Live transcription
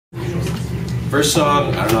First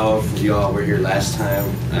song, I don't know if y'all were here last time.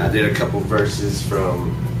 I did a couple verses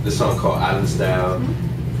from this song called Island Style.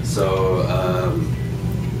 So,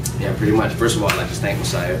 yeah, pretty much. First of all, I'd like to thank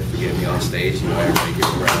Messiah for getting me on stage. You know, everybody give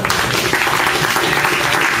him a round.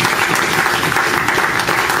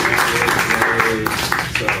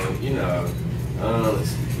 So, you know,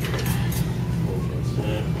 let's see.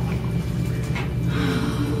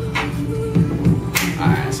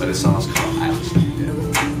 Alright, so this song's called Island Style.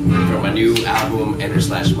 From my new album,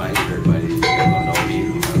 Enter/Mike. Everybody don't know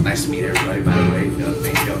me. Nice to meet everybody, by the way.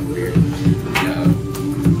 Thank y'all for here.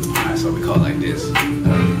 Alright, so we call it like this.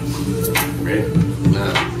 Ready?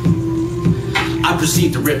 I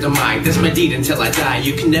proceed to rip the mic, that's my deed until I die.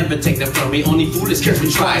 You can never take that from me, only foolish kids can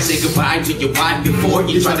try. Say goodbye to your wife before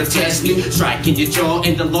you try to test me. Striking your jaw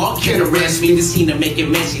and the law can't arrest me. The scene to make it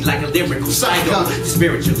messy like a lyrical psycho. The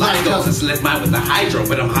spiritual life goes, I select mine with a hydro,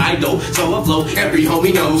 but I'm high though, so I flow, every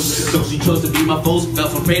homie knows. Those who chose to be my foes fell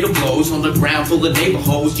from fatal blows. On the ground full of neighbor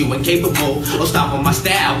hoes, you incapable of stopping my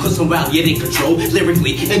style, cause I'm wild yet in control.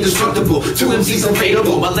 Lyrically indestructible, two MCs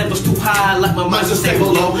unfadeable. My level's too high, like my mind's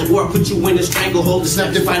unstable low. Or I put you in a stranglehold to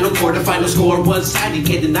snap the final chord, the final score. One-sided,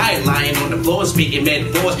 can't deny it, lying on the floor, speaking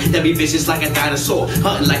metaphors that be vicious like a dinosaur,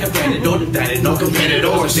 hunting like a predator, divided no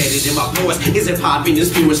competitors. Embedded in my pores, is it popping this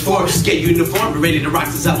viewers for? Get uniform, ready to rock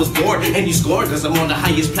since I was born. And you score, cause I'm on the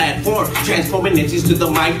highest platform, transforming inches to the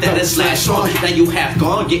mic that I slash on. Now you half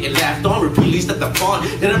gone, getting laughed on, released at the pawn.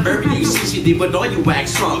 Then I'm burying you, CCD, but all you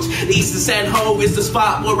wax songs. The East of San Ho is the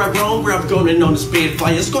spot where I roam, where I'm going on the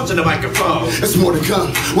spitfire, scorching the microphone. There's more to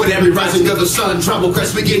come with every rising of the sun. Trouble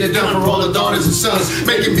crest, we get it done for all the daughters and sons.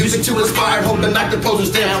 Making music to inspire, hope and knock the posers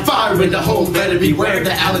down. Fire in the home, better beware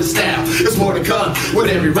the Allen style. There's more to come with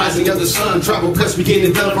every rising of the sun. Trouble crest, we get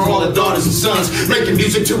it done for all the daughters and sons. Making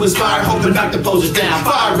music to inspire, hope and knock the posers down.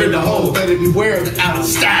 Fire in the home, better beware the Allen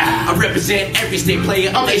style. I represent every state player,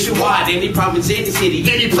 I'm nationwide. Any province, any city,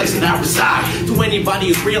 any place that I reside. To anybody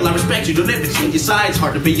who's real, I respect you. Don't ever change your sides.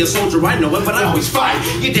 Hard to be a soldier, I know it, but I always fight.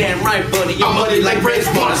 You're damn right, buddy. I'm muddy like Red's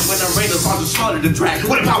bonus. When I rain, it's hard to slaughter the track.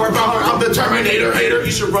 With a power bomber, I'm the Terminator hater.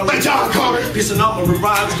 You should run like John Connor. Pissing off my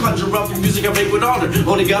rhymes, conjure up the music I make with honor.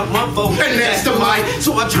 Only got one phone, and that's the mic.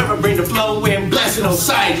 So I try to bring the flow and blast it on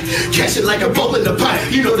sight. Catch it like a bowl in the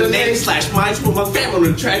pipe. You know the name, /Mics. Put my family on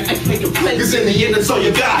the track. I can't complain, cause in the end, that's all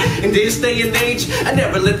you got. In this day and age, I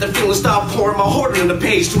never let the feeling stop pouring my heart on the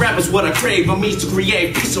page. To rap is what I crave, a means to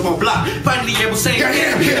create peace on my block. Finally able to say, yeah,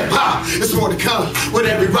 hip hop. There's more to come with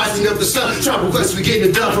every rising of the sun. Trouble quest, we getting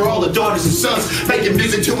it done for all the daughters and sons. Making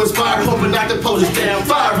music to inspire, hope and knock the posers down.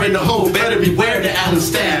 Fire in the hole, better beware the Allen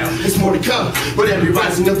style. There's more to come with every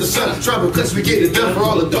rising of the sun. Trouble quest, we getting it done for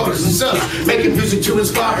all the daughters and sons. Making music to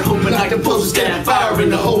inspire, hope and knock the posers down. Fire in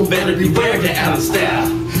the hole, better beware the Allen style.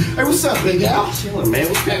 Hey, what's up, big Al? Chillin', man.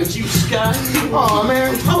 What's back with you, Sky? Oh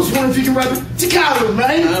man, I was wondering if you can rap it together,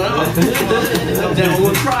 man. I don't know. I'm down,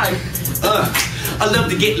 we'll try. I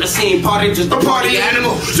love to get the same party, just a party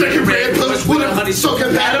animal. Drinking red bullets with a honey so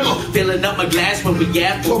compatible. Filling up my glass when we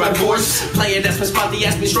yap for my voice. Player that's my spot, they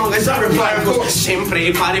ask me strong as I reply, of course.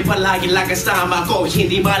 Siyempre, pare palagi lang kasama ko.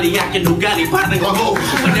 Hindi maliyakin ugali, parang ako.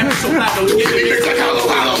 Whenever sobrado, give me the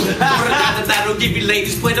halo-halo. That'll give you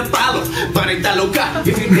ladies play the follow. Parang talo ka,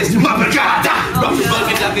 if you miss my bagada. Rock the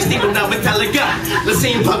bucket, ang estilo namin talaga.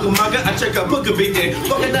 Lasing pag-umaga, at check out pag-gabi.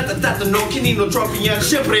 Bakit natatatanong, kinino trophy yan,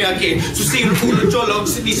 siyempre akin. Susino ulo jolo,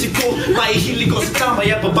 sinisip ko, maihili ko sa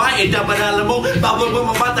kamay ang babae. Dapat alam mo, bawal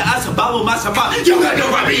mo mamataas, bawal masama. You got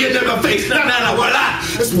no right in my face, nananawala.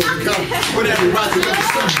 There's more to come with every rising of the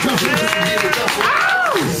sun.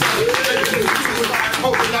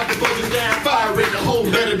 Hoping not the buzzers down, fire in the hole,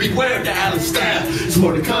 better beware the Allen style. There's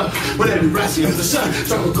more to come with every rising of the sun.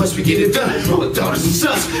 Trouble quest, we get it done for the daughters and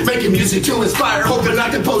sons. Making music to inspire, hoping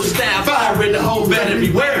not the posers down. Fire in the hole, better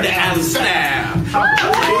beware the Allen style.